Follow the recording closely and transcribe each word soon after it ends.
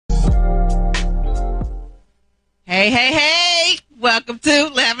Hey, hey, hey! Welcome to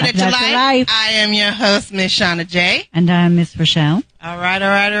Laughing at Your Life. I am your host, Miss Shauna J. And I'm Miss Rochelle. All right. All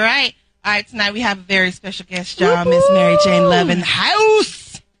right, tonight we have a very special guest, y'all. Miss Mary Jane Love in the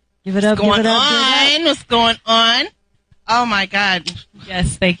house. Give it up, What's going on? What's going on? Oh, my God.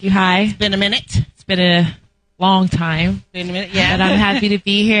 Yes, thank you. Hi. It's been a minute. It's been a long time. Been a minute, yeah. But I'm happy to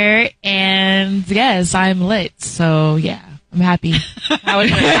be here. And yes, I'm lit. So, yeah, I'm happy. How was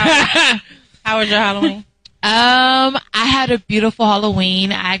your Halloween? I had a beautiful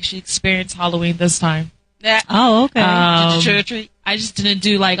Halloween. I actually experienced Halloween this time. Yeah. Oh, okay. Did you trick or treat? I just didn't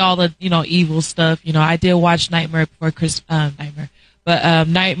do like all the, evil stuff. I did watch Nightmare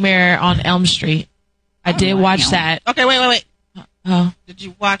on Elm Street. I did watch that. Okay, wait. Oh. Did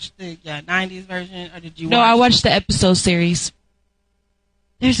you watch the 90s version, or did you watch... No, I watched the episode series.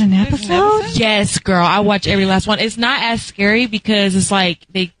 There's an episode? Yes, girl. I watch every last one. It's not as scary because it's like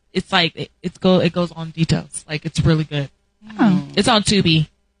it goes on details. Like, it's really good. Oh. It's on Tubi.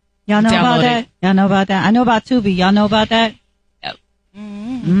 Y'all know Download about that? it. Y'all know about that? I know about Tubi. Y'all know about that? Yep.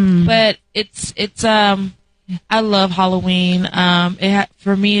 Mm. But it's I love Halloween.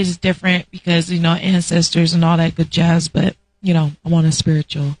 For me it's different because ancestors and all that good jazz. But I want a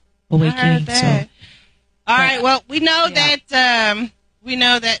spiritual awakening. So, all right. Well, we know that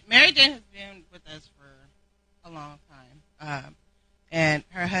Mary Jane has been with us for a long time. And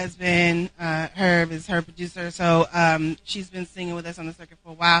her husband, Herb, is her producer. So she's been singing with us on the circuit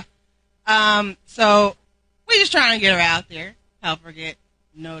for a while. So we're just trying to get her out there, help her get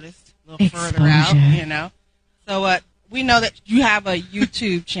noticed a little further out, So we know that you have a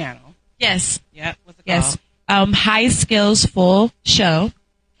YouTube channel. Yes. Yep. What's it called? High Skills Full Show.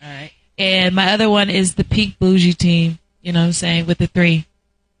 All right. And my other one is the Peak Bougie Team, with the 3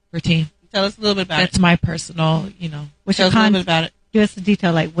 for team. Tell us a little bit about That's my personal, What's Tell your us a little bit about it. Give us the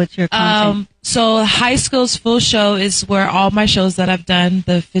detail, like what's your content? So High Skills Full Show is where all my shows that I've done,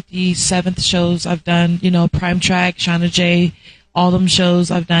 the 57th shows I've done, Prime Track, Shauna J, all them shows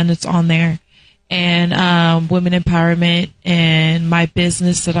I've done, it's on there. And women empowerment and my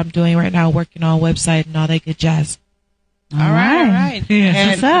business that I'm doing right now, working on a website and all that good jazz. All right.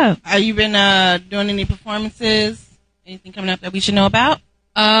 Yes, what's up? Have you been doing any performances? Anything coming up that we should know about?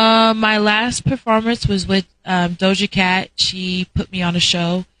 My last performance was with Doja Cat. She put me on a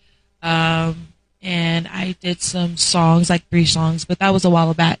show, and I did some songs, like 3 songs, but that was a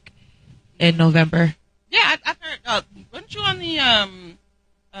while back in November. Yeah, I've heard. Weren't you on the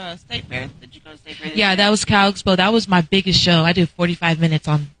State Fair? Did you go to State Fair? Yeah, that was Cal Expo. That was my biggest show. I did 45 minutes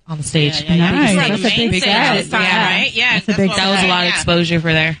on the stage. Yeah. Nice. That's That's a big this time, right? Yeah, That's a big That was a lot of exposure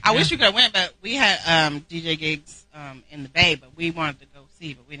for there. I wish we could have went, but we had DJ gigs in the Bay, but we wanted to go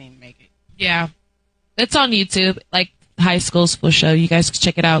see, but we didn't make it. Yeah. It's on YouTube, like High Skills Full Show. You guys can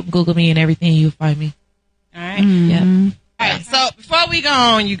check it out. Google me and everything. You'll find me. All right. Mm-hmm. Yeah. All right. So before we go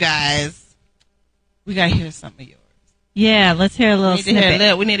on, you guys, we got to hear something of yours. Yeah, let's hear a little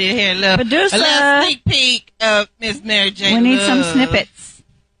snippet. We need to hear a little Producer. a little sneak peek of Miss Mary Jane. We need some Love. snippets.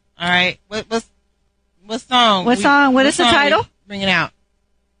 All right. What song? What song? What is the title? Bring it out.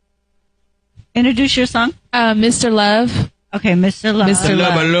 Introduce your song. Mr. Love. Okay, Mr. Love. Mr.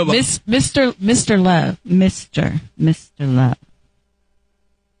 Love. Mr. Love. Mr. Love.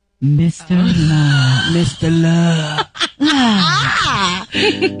 Mr. Love.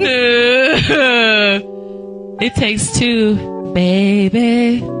 Mr. Love. It takes 2,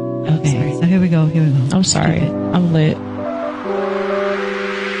 baby. Okay, so here we go. I'm sorry. I'm lit.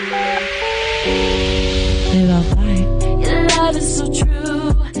 Your love is so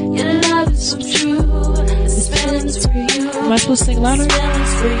true. Your love is so true. This feeling's for you. Am I supposed to sing louder? This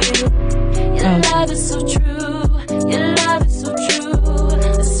feeling's for you. Your love is so true. Your love is so true.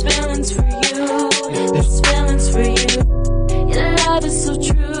 This feeling's for you. This feeling's for you. Your love is so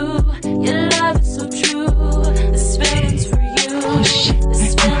true. Your love is so true. This feeling's for you. Oh, shit.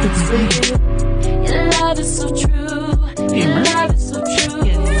 This feeling's for you. Your love is so true. Your love is so true.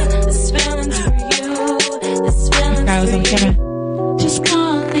 This feeling's for you. This feeling's I was on for you. camera. Just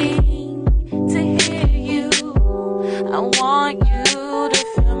calling to hear you. I want you to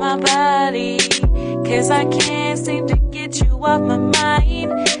feel my body, 'cause I can't seem to get you off my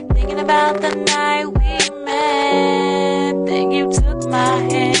mind. Thinking about the night we met. Then you took my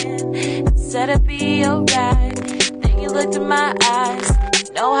hand and said it'd be alright. Then you looked in my eyes.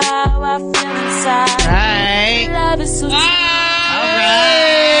 You know how I feel inside. Right. Love is so true. All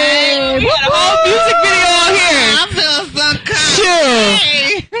right. We got a whole music video on here. I feel some kind of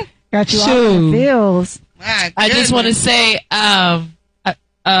way. Got you all in the feels. My I just want to goodness. say, I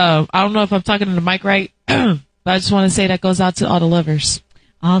don't know if I'm talking to the mic right, but I just want to say that goes out to all the lovers.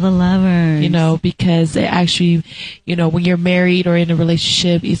 All the lovers. You know, because it actually, you know, when you're married or in a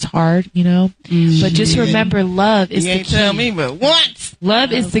relationship, it's hard, you know. But just remember, love is You the ain't key. tell me but once.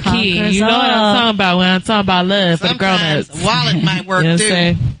 Love is the key. conquers You know what I'm all. talking about when I'm talking about love for the Sometimes grown-ups. a wallet might work You know what I'm too.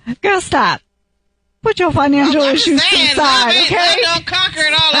 saying? Girl, stop. Put your financial I'm just issues to the saying, side, love okay? don't conquer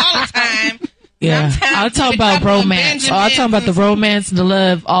it all the time. Yeah, Sometimes I'm talking a about couple of romance. Oh, I'm talking about the Benjamins. romance and the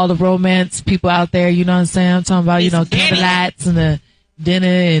love, all the romance people out there. You know what I'm saying? I'm talking about, you know, It's dinner. candlelights and the dinner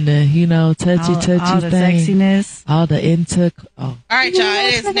and the, you know, touchy all the thing. sexiness. All the into. Oh, All right, y'all.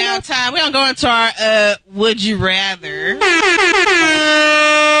 It is now time. We're going to go into our Would You Rather.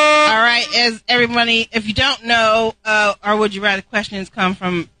 All right. As everybody, if you don't know, our Would You Rather questions come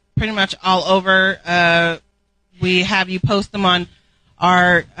from pretty much all over. We have you post them on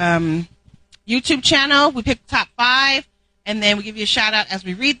our YouTube channel. We pick the top 5, and then we give you a shout out as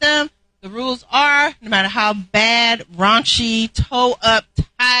we read them. The rules are, no matter how bad, raunchy, toe up,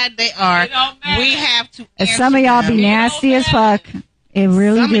 tied they are, we have to And answer some of y'all them. be nasty as fuck. It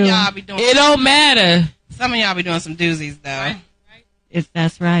really Some do. of y'all be doing. it don't matter. Some of y'all be doing some doozies though.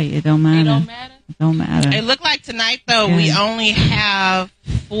 That's right. It don't matter. It don't matter. It looked like tonight though Okay. we only have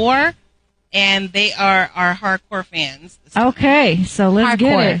 4, and they are our hardcore fans. Okay, so let's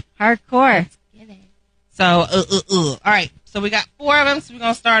get it. Hardcore. So, all right. So we got 4 of them. So we're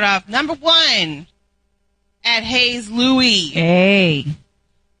gonna start off. Number 1 at Hayes Louis. Hey.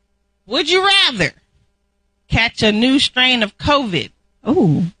 Would you rather catch a new strain of COVID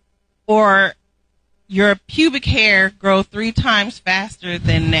Ooh. or your pubic hair grow 3 times faster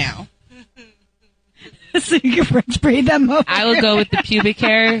than now? So you can French braid them over. I will go with the pubic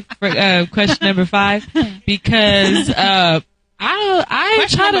hair for question number 5 because I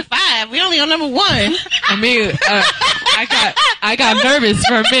Question try number to. 5. We only on number 1. I mean, I got nervous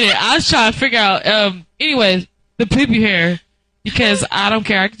for a minute. I was trying to figure out. Anyways, the pubic hair because I don't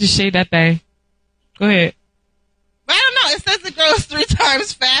care. I can just shave that thing. Go ahead. I don't know. It says it grows 3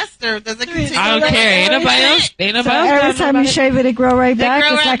 times faster. Does it continue? I don't care. Ain't nobody else. Ain't So nobody else. every got time you nobody- shave it, it grow right They back.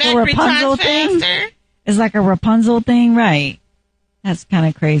 grow It's right like back a 3 Rapunzel times thing. faster. It's like a Rapunzel thing, right? That's kind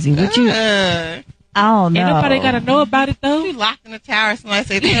of crazy. Would you? I don't know. Ain't nobody got to know about it though. You locked in the tower. Somebody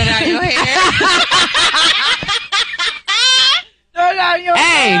say, throw it out your hair. Throw it out your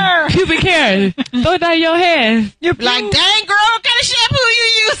Hey, hair. pubic hair. Throw it down your hair. Your Like, dang, girl, what kind of shampoo you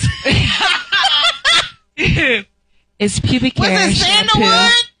use? It's pubic Was hair. it shampoo.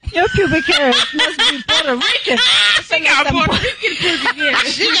 sandalwood? Your pubic hair must be Puerto Rican. She got Puerto Rican pubic hair.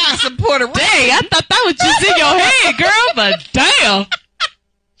 She got some Puerto Rican. Dang, I thought that was just in your head, girl, but damn.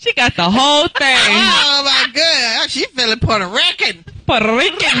 She got the whole thing. Oh, my God. She feeling Puerto Rican. Puerto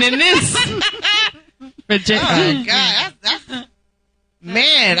Rican in this. Oh, my God. That's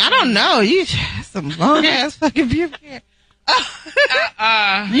man, I don't know. You some long-ass fucking pubic hair. You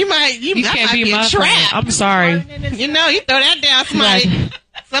that can't might be a my trap. friend. I'm sorry. You know, you throw that down,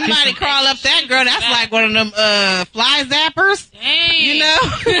 somebody crawl up that girl. That's like one of them fly zappers. Dang. You know,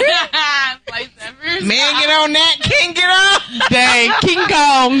 Fly zappers. man, get on that, king, get on. Dang, King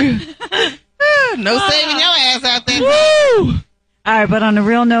Kong. No saving your ass out there. Woo! All right, but on the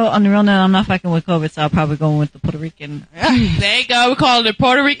real note, I'm not fucking with COVID, so I'll probably go with the Puerto Rican. There you go. We call it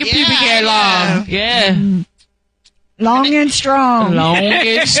Puerto Rican Yeah, pubic hair long. Yeah. Long and strong. Long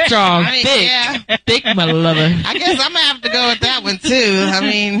and strong. I mean, Thick. yeah. Thick, my lover. I guess I'm gonna have to go with that one too. I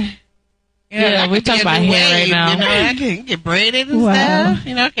mean, you know, Yeah, that we're could be talking a about new hair right wave, now. You know, I can get braided and Wow. stuff.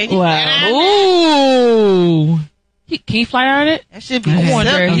 You know, can you Wow. fly down there? Ooh. Can you fly on it? That should be I Okay.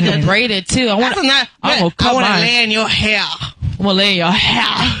 wonder silky. if you Okay. can braid it too. I want That's not. I'm gonna I cut want to mine. lay in your hair. I'm gonna lay in your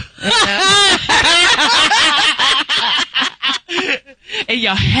hair. In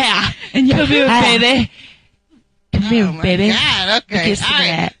your hair. In your Come here, hair. baby. Come here, Oh my baby. God. Okay. Get some All of right.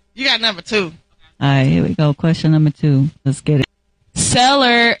 that. You got number 2. All right, here we go. Question number 2. Let's get it. At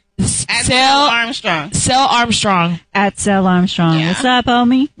Sell Armstrong. Armstrong. At Sel Armstrong. Yeah. What's up,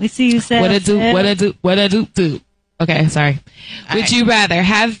 homie? We see you, Sel. What I do. Okay, sorry. All Would right. you rather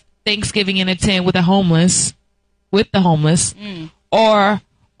have Thanksgiving in a tent with the homeless, Mm. or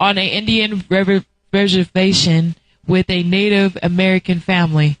on an Indian reservation with a Native American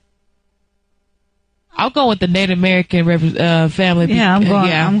family? I'll go with the Native American family. Yeah, I'm going.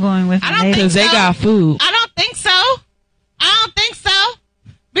 Yeah, I'm going with I the don't native. because they so. got food. I don't think so.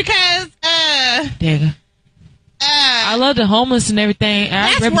 Because Dang. I love the homeless and everything. and I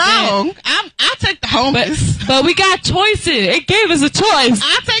that's represent- wrong. I'll take the homeless. But we got choices. It gave us a choice.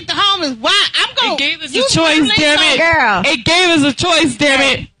 I'll take the homeless. Why? I'm going. It gave us a choice, damn it. Girl. It gave us a choice, damn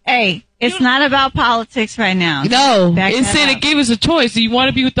it. Hey, It's not about politics right now. No, Back it that said up. it gave us a choice. Do you want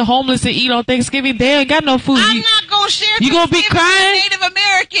to be with the homeless and eat on Thanksgiving? They ain't got no food. I'm not gonna share. You gonna be Thanksgiving with crying? Native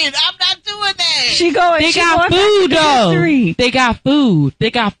Americans. I'm not doing that. She going. They she got going food back to though. history. They got food. They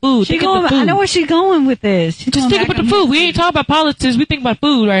got food. She Think going. of the food. I know where she's going with this. She's Just going think back about the in food. We history. ain't talking about politics. We think about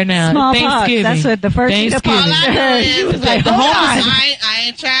food right now. Smallpox. Thanksgiving. That's what the first thing that Thanksgiving. popped into All I her. know She is was like, the hold homeless on. I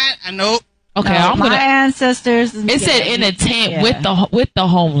ain't trying. I know. Okay, No, I'm my gonna. ancestors. It said in a tent Yeah. with the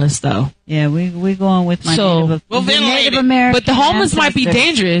homeless though. Yeah, we going with my So, Native, we'll the ventilate Native it. American. But the homeless might be ancestors.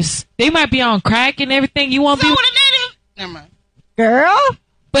 dangerous. They might be on crack and everything. You want So to with be? a native. Never mind. Girl,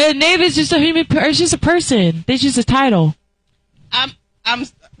 But a native is just a human. It's just a person. They're just a title. I'm let me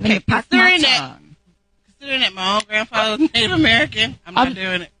okay. pack my Considering that my own grandfather was Native American, I'm not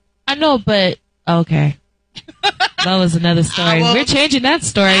doing it. I know, but okay. That was another story. will- We're changing that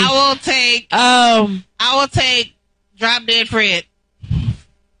story. I will take Drop Dead Fred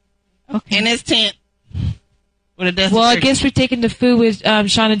Okay. in his tent with a dusty Well, I turkey. guess we're taking the food with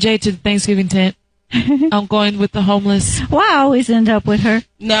Shauna J to the Thanksgiving tent. I'm going with the homeless. Why I always end up with her?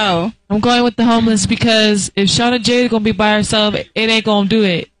 No. I'm going with the homeless because if Shauna J is gonna be by herself, it ain't gonna do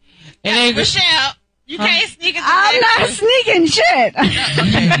it. It ain't. Michelle, you can't sneak into I'm not sneaking shit.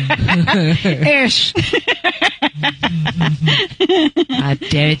 Ish. I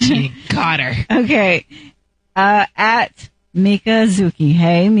dare you, Carter. Okay. At Mika Zuki.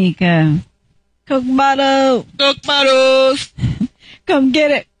 Hey, Mika. Cook bottle. Cook bottles. Come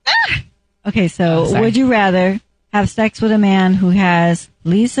get it. Ah! Okay, so sorry. would you rather have sex with a man who has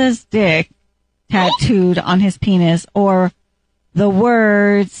Lisa's dick tattooed on his penis or the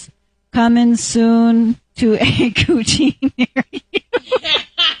words coming soon to a coochie near you?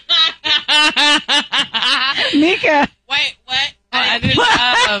 Mika. Wait, what? I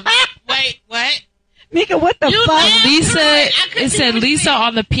didn't. Wait, what? Mika, what the You fuck? laughed. Lisa. I couldn't It said even Lisa see.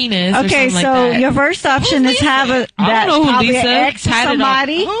 on the penis. or Okay, something so like that. your first option Who's is have a Lisa? I don't that know who probably Lisa an ex or tatted on-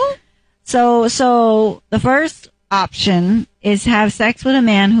 somebody. Who? So the first option is have sex with a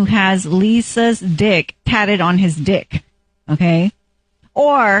man who has Lisa's dick tatted on his dick. Okay?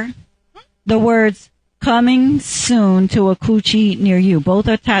 Or the words coming soon to a coochie near you. Both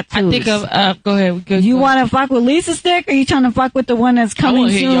are tattoos. I think of. Go ahead. Go, You go want to fuck with Lisa's dick or you trying to fuck with the one that's I coming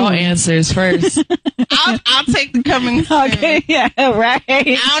want to hear soon? your answers first. I'll take the coming soon. Okay, yeah, right. I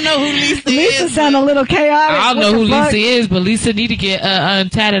don't know who Lisa Lisa is. sound a little chaotic. I don't What know who the fuck? Lisa is, but Lisa need to get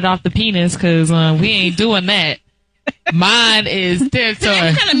untatted off the penis because we ain't doing that. Mine is See, territory.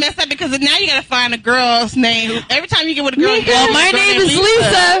 I'm kind of messed up because now you gotta find a girl's name. Every time you get with a girl, you Well, get my a girl name named is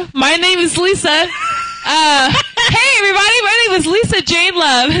Lisa. My name is Lisa. Hey, everybody. My name is Lisa Jane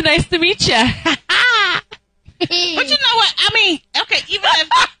Love. Nice to meet you. But you know what? I mean, okay, even if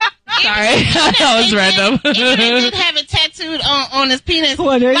Sorry. That was random. Even if they did have it tattooed on his penis.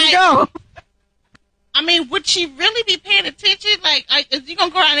 Well, there like, you go. I mean, would she really be paying attention? Like, is you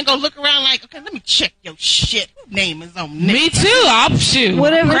gonna go around and go look around? Like, okay, let me check your shit. Whose name is on this? Me too. I'll shoot.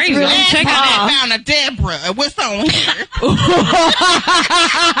 What if it's Crazy. really I'm Last checking time it out. I found a Deborah. What's on here?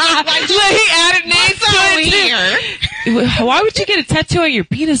 Look, he added names What's to on it too. here? Why would you get a tattoo on your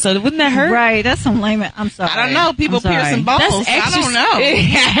penis though? Wouldn't that hurt? Right, that's some lame. I'm sorry. I don't know. People I'm sorry. piercing balls. That's extra. I don't know.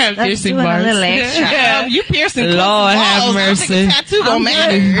 Yeah, That's piercing doing a bars. little extra. You piercing Lord balls. have I don't mercy. think a tattoo gonna I'm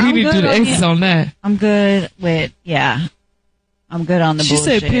matter. good. We I'm need to do good the on X's on that. I'm good with I'm good on the She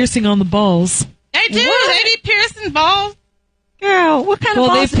bullshit. said piercing on the balls. They do. What? They be piercing balls. Girl, what kind Well,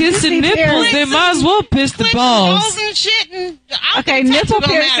 of they balls pierce the does this nipples. pierce? They might as well pierce the Clicks and balls. and shit. And I don't Okay, think a nipple tattoo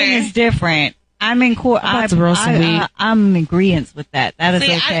gonna piercing matter. is different. I'm in court. I'm about to roast some weed. I'm in agreement with that. That is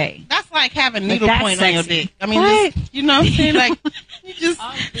See, okay. that's like having But needle that's point on your sexy. dick. I mean, What? just, you know what I'm saying? Like, you just.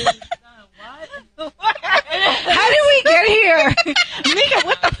 How did we get here? Mika,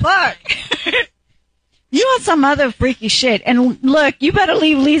 what the fuck? You on some other freaky shit. And look, you better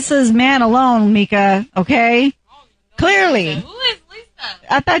leave Lisa's man alone, Mika, okay? Clearly. Who is Lisa?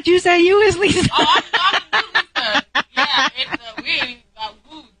 I thought you said you is Lisa. Oh, I'm talking to Lisa. Yeah, it's we ain't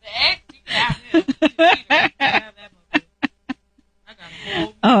who the ex. You can have him. You can have that motherfucker. I got a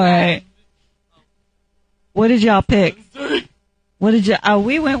whole. All right. What did y'all pick? What did you? Oh,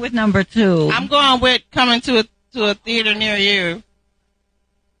 we went with number 2. I'm going with coming to a theater near you.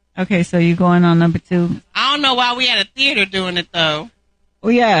 Okay, so you going on number 2? I don't know why we had a theater doing it though. Oh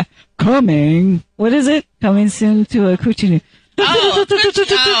yeah, coming. What is it? Coming soon to a coochie. Oh,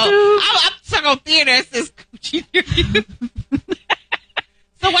 I'm stuck on theater. It says coochie near you.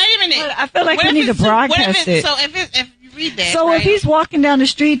 So wait a minute. I feel like What we if need to it's- what if broadcast it's- it. So if you read that, So right? if he's walking down the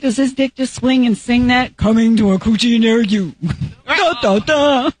street, does his dick just swing and sing that? Coming to a coochie near you. Da, da,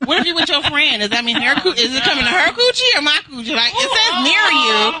 da. What if you with your friend? Does that mean her? Is it coming to her coochie or my coochie? Like it says near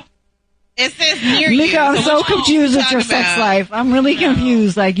you. It says near you. Mika, I'm so what you confused with talk your sex about? life. I'm really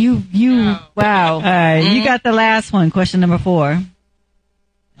confused. Like wow. All right, you got the last one. Question number 4.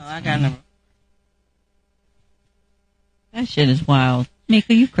 Oh, I got number. That shit is wild.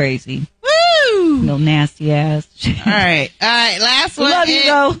 Mika, you crazy. Woo! No nasty ass. All right. Last one. Love you,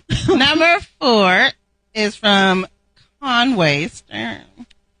 though. Number 4 is from Conway Stern.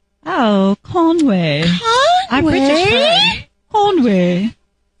 Oh, Conway. I'm British friend. Conway.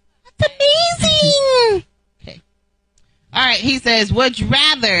 That's amazing. Okay. All right. He says, would you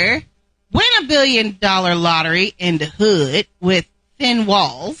rather win $1 billion lottery in the hood with thin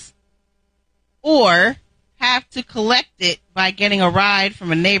walls, or have to collect it by getting a ride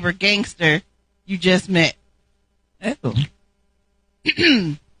from a neighbor gangster you just met? Oh.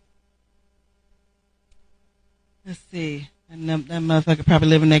 Let's see. That motherfucker probably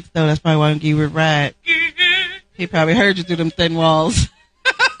living next door. That's probably why I don't give you a ride. He probably heard you through them thin walls.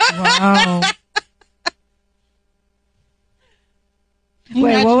 Wow.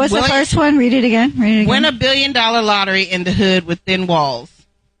 Wait, what was the first one? Read it again. Win $1 billion lottery in the hood with thin walls,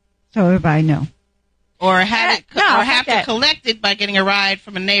 so everybody know. or have fuck to that. collect it by getting a ride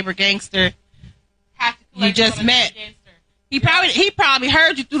from a neighbor gangster you just met. He probably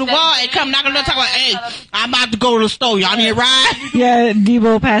heard you through the wall and come knocking on the door talking about, hey, I'm about to go to the store. Y'all need a ride? Yeah,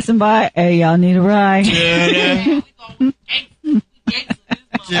 Debo passing by. Hey, y'all need a ride.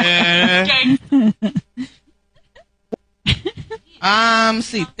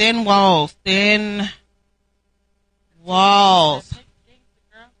 See, thin walls.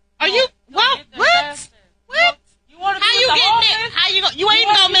 Are you, what? How you getting it? You ain't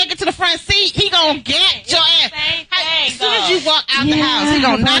gonna make it to the front seat. He gonna get your ass. As soon as you walk out the house, he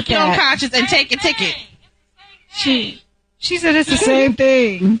gonna knock you unconscious and take your ticket. She said it's the same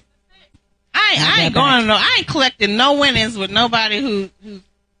thing. I ain't going no. I ain't collecting no winnings with nobody who's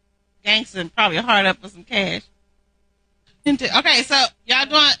gangster and probably hard up for some cash. Okay, so y'all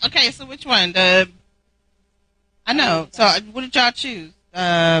doing? Okay, so which one? I know. So what did y'all choose?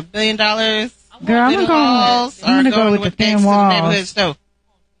 $1 billion. Girl, I'm gonna go with the thin walls.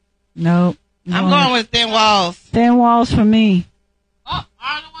 Nope. I'm going with thin walls. Thin walls for me. Oh,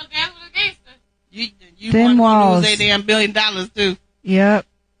 I don't want to dance with a gangster. You Thin want walls. to lose $1 billion too. Yep.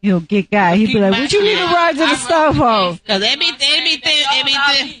 He'll get guy. He'll be like, what you need to ride to the store for? Cause it be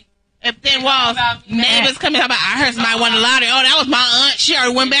thin walls. Neighbors coming up. I heard somebody won the lottery. Oh, that was my aunt. She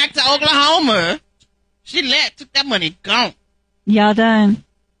already went back to Oklahoma. She took that money, gone. Y'all done?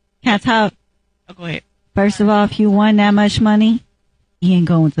 Can't talk. Oh, go ahead. First of all, if you won that much money, you ain't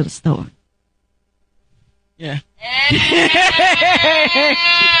going to the store. Yeah.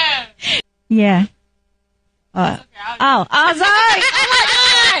 Yeah. I was sorry.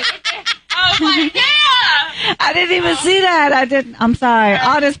 I was like, yeah. I didn't even see that. I'm sorry.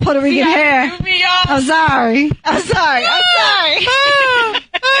 All this Puerto Rican hair. You be all I'm sorry.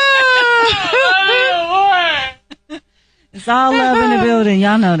 It's all love in the building.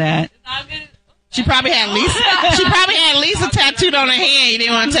 Y'all know that. She probably had Lisa tattooed on her hand. You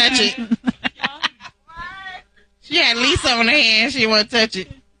didn't want to touch it. She had Lisa on her hand. She didn't want to touch it.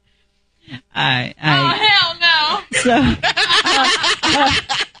 All Oh, hell no. So,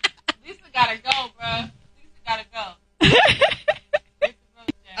 Lisa gotta go, bro. Lisa gotta go.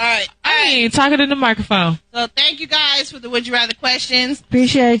 All right. Hey, talking to the microphone. So thank you guys for the Would You Rather questions.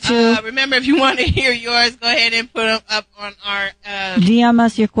 appreciate you. Remember, if you want to hear yours, go ahead and put them up on our DM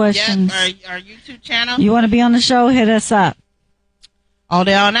us your questions. our YouTube channel. You want to be on the show? Hit us up. All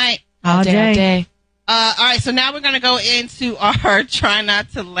day, all night. All day. All right, so now we're going to go into our Try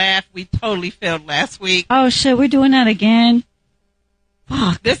Not to Laugh. We totally failed last week. Oh, shit. We're doing that again.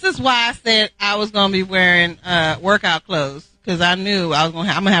 Fuck. This is why I said I was going to be wearing workout clothes, because I knew I'm going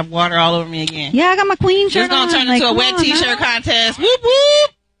to have water all over me again. Yeah, I got my queen shirt It's going to turn on. into a Like, wet come on, T-shirt now. contest. Whoop,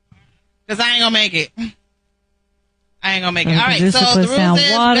 whoop. Because I ain't going to make it. I ain't going to make it. All right, so Producer the puts down rules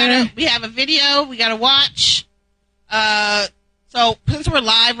is water. we have a video we got to watch. So since we're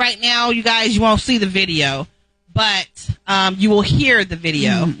live right now, you guys, you won't see the video, but you will hear the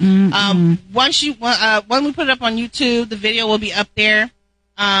video. Once when we put it up on YouTube, the video will be up there,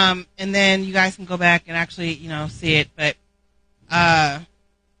 and then you guys can go back and actually, see it. But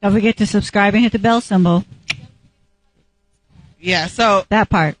Don't forget to subscribe and hit the bell symbol. yeah, so That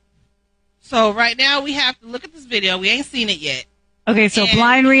part. right now we have to look at this video. We ain't seen it yet. Okay, so And-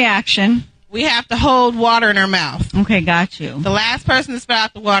 blind reaction. We have to hold water in our mouth. Okay, got you. The last person to spit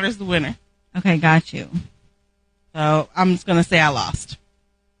out the water is the winner. Okay, got you. So I'm just gonna say I lost.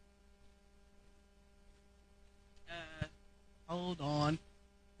 Hold on.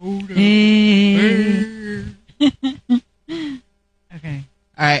 Eh. Okay.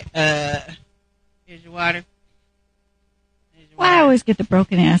 All right. always get the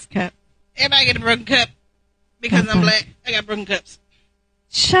broken ass cup. Everybody get a broken cup because I'm Okay. black. I got broken cups.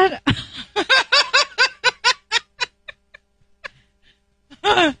 Shut up.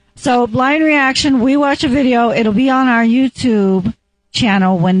 So, blind reaction, we watch a video. It'll be on our YouTube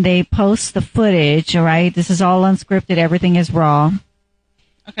channel when they post the footage, all right? This is all unscripted. Everything is raw.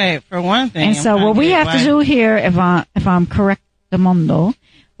 Okay, for one thing. And so I'm what trying we get have to why- do here, if I'm correct, the mundo,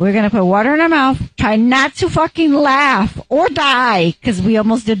 we're going to put water in our mouth. Try not to fucking laugh or die, because we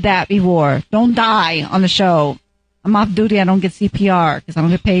almost did that before. Don't die on the show. I'm off duty. I don't get CPR because I don't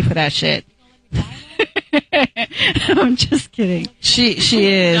get paid for that shit. I'm just kidding. She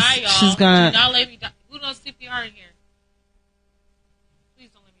is. Die, y'all. She's gonna. Do not let me die. Who knows CPR in here? Please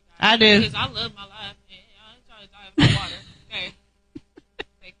don't let me die. I do. Because I love my life. And I'm trying to die of water. Okay.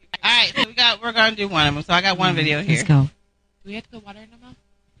 Thank you. All right, so we're gonna do one of them. So I got one video here. Let's go. Do we have to put water in the mouth?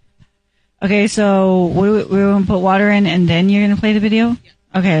 Okay, so we're going to put water in and then you're going to play the video?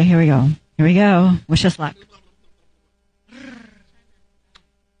 Okay, here we go. Here we go. Wish us luck.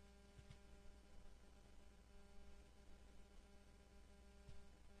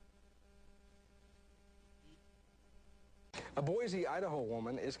 A Boise, Idaho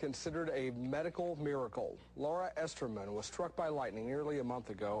woman is considered a medical miracle. Laura Esterman was struck by lightning nearly a month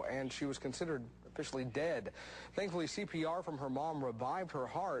ago, and she was considered officially dead. Thankfully, CPR from her mom revived her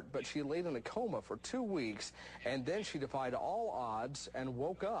heart, but she laid in a coma for 2 weeks, and then she defied all odds and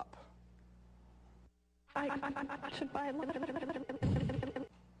woke up.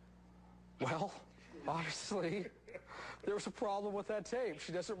 Well, obviously, there was a problem with that tape.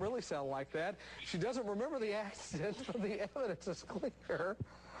 She doesn't really sound like that. She doesn't remember the accident, but the evidence is clear.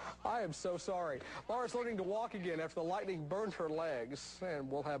 I am so sorry. Laura's learning to walk again after the lightning burned her legs. And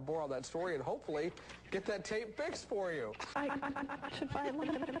we'll have more on that story and hopefully get that tape fixed for you.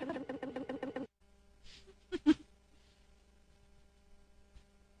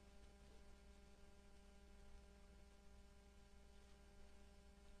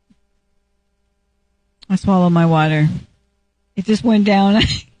 I swallowed my water. It just went down. I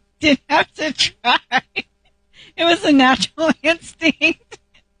didn't have to try. It was a natural instinct.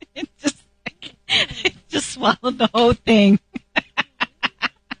 It just swallowed the whole thing.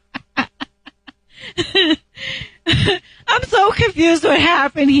 I'm so confused what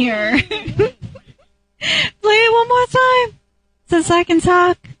happened here. Play it one more time since I can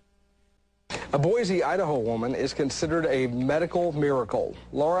talk. A Boise, Idaho woman is considered a medical miracle.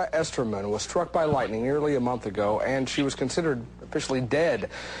 Laura Esterman was struck by lightning nearly a month ago, and she was considered officially dead.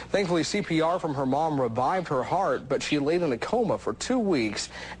 Thankfully, CPR from her mom revived her heart, but she laid in a coma for 2 weeks,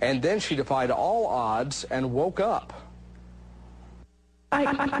 and then she defied all odds and woke up.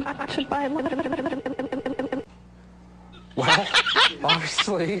 Well,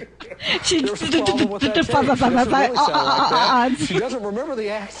 obviously, there was a problem with that tape. She doesn't really sound like that. She doesn't remember the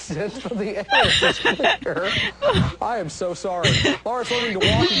accident, but the evidence is clear. I am so sorry. Laura's learning to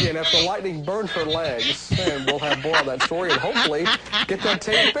walk again after the lightning burned her legs. And we'll have more on that story and hopefully get that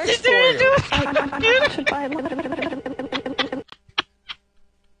tape fixed for you.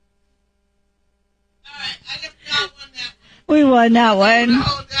 We won that one.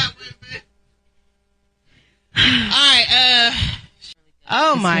 Alright,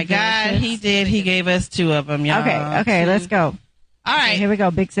 oh my God, he did. He gave us 2 of them, y'all. Okay, let's go. Alright. Okay, here we go.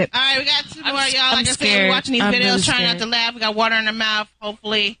 Big sip. Alright, we got 2 more, y'all. I'm Like I said, scared. we're watching these I'm videos, really trying not scared. to laugh. We got water in our mouth.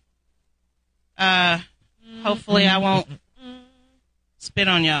 Hopefully, I won't spit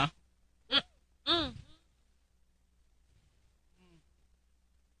on y'all.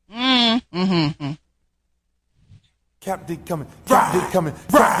 Mm-hmm. Cap dick coming, drop dick coming,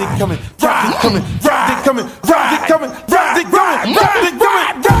 drop dick coming, drop dick coming, drop dick coming, drop dick coming, drop dick coming, drop dick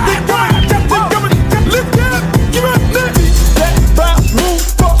coming, drop dick coming, drop dick coming. Lift it up, give me a nigga. That bathroom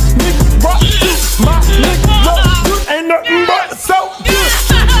fuck nigga, rock my nigga, roll. Ain't nothing but so good.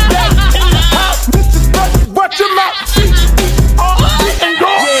 That's in the house, Mr. Bucket, watch your mouth. And go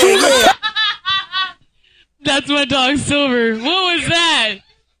to the That's my dog Silver. What was that?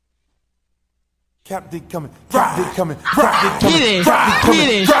 Cap dick coming, drop dick coming, drop dick coming, Get it. drop dick coming, Get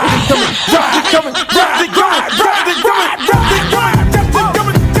it. drop dick coming, drop dick coming, drop dick coming, drop dick coming, drop dick coming, drop dick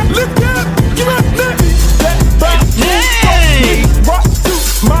coming. Lift it up, give me a nigga. That bathroom Hey! rock to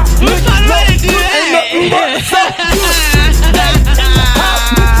my Who's nigga. trying to do Ain't nothing but that? so good. That's in the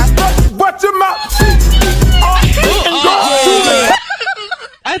house, Mr. Bucket, watch your mouth. And go to the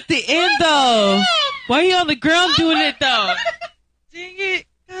At the end, though. Why are you on the ground doing it, though? Dang it.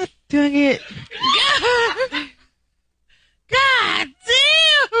 God dang it. God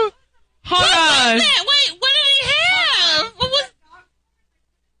damn! Hold on. Wait, what did he have? What was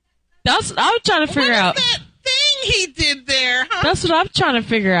I was trying to figure out. that thing he did there, huh? That's what I'm trying to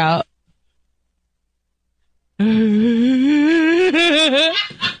figure out.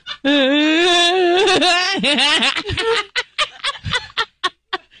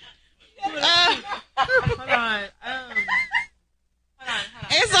 Hold on.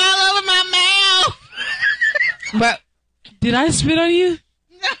 It's all over my mouth. But did I spit on you?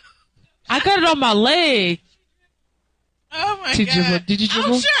 No. I got it on my leg. Oh my Did you God. dribble? Did you dribble?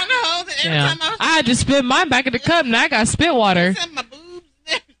 I was trying to hold it every time I had to spit mine back in the cup, and I got spit water. my boobs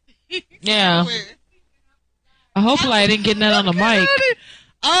and everything. Yeah. I hope I didn't get that on the mic.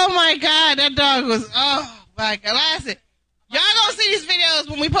 Oh my God, that dog was, oh my God. Like I said, y'all gonna see these videos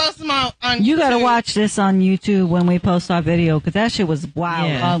when we post them on You gotta YouTube. watch this on YouTube when we post our video, because that shit was wild.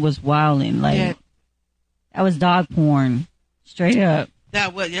 Yeah. Dog was wilding. Like, Yeah. that was dog porn. Straight up.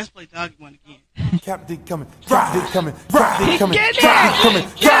 That was, let's play doggy one again. Cap dick coming, drop dick coming, drop dick coming, drop dick coming,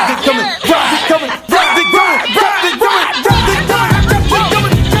 drop dick coming, drop dick coming, drop dick coming, drop dick coming, drop dick coming, drop dick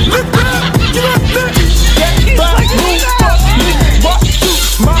coming. Lift it up, get up there. That back move, fuck me, what you,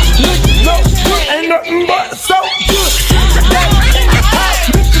 my nigga, no good, ain't nothing but so good. That in the house,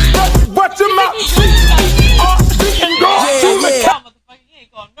 Mr. Buck, watch him out, all stick and go to the top. He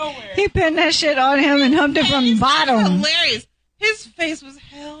ain't going nowhere. He pinned that shit on him and humped it from the bottom. Hilarious. His face was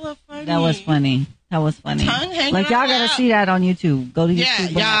hella funny. That was funny. That was funny. Tongue hanging Like, y'all out. gotta see that on YouTube. Go to Yeah,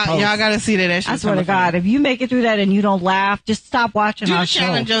 YouTube. when I post. y'all gotta see that. That shit I was swear to hella God, funny. if you make it through that and you don't laugh, just stop watching Do our the show.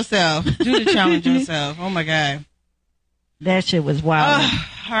 challenge yourself. Do the challenge yourself. Oh my God. That shit was wild.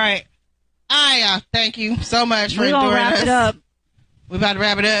 All right. Thank you so much for We're gonna enduring wrap us. it up. We're about to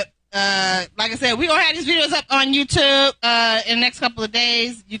wrap it up. Like I said, we're gonna have these videos up on YouTube in the next couple of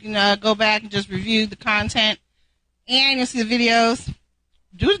days. You can go back and just review the content, and you'll see the videos.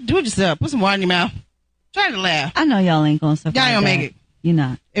 Do it yourself. Put some water in your mouth. Try to laugh. I know y'all ain't gonna stuff Y'all like ain't gonna that. make it. You're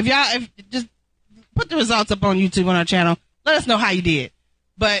not. If just put the results up on YouTube on our channel. Let us know how you did.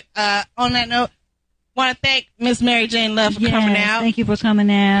 But on that note, want to thank Miss Mary Jane Love for coming out. Thank you for coming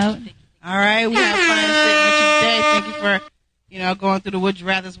out. All right, we had fun sitting with you today. Thank you for going through the Would You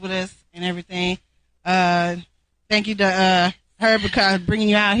Rathers with us and everything. Thank you to her for bringing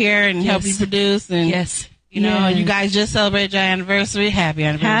you out here and helping you produce. And Yes. you guys just celebrated your anniversary. Happy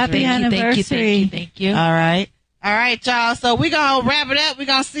anniversary! Happy anniversary. Thank you. All right, y'all. So we're gonna wrap it up. We're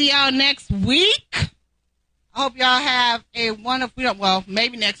gonna see y'all next week. I hope y'all have a wonderful. Well,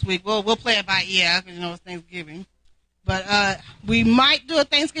 maybe next week we'll play it by ear because it's Thanksgiving. But we might do a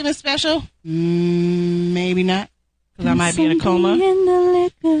Thanksgiving special. Maybe not, because I might be in a coma.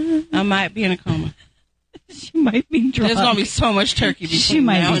 I might be in a coma. She might be drunk. There's gonna be so much turkey. She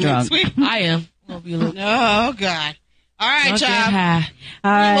might now be and drunk. next week. I am. We'll be a little. Oh God! All right, Don't get y'all. high.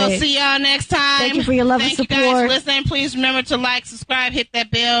 All right. We'll see y'all next time. Thank you for your love and Thank you guys for support. listening. Please remember to like, subscribe, hit that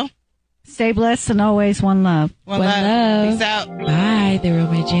bell. Stay blessed and always one love. One One love. Peace out. Bye. The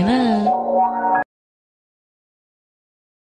Real Mary Jane Love.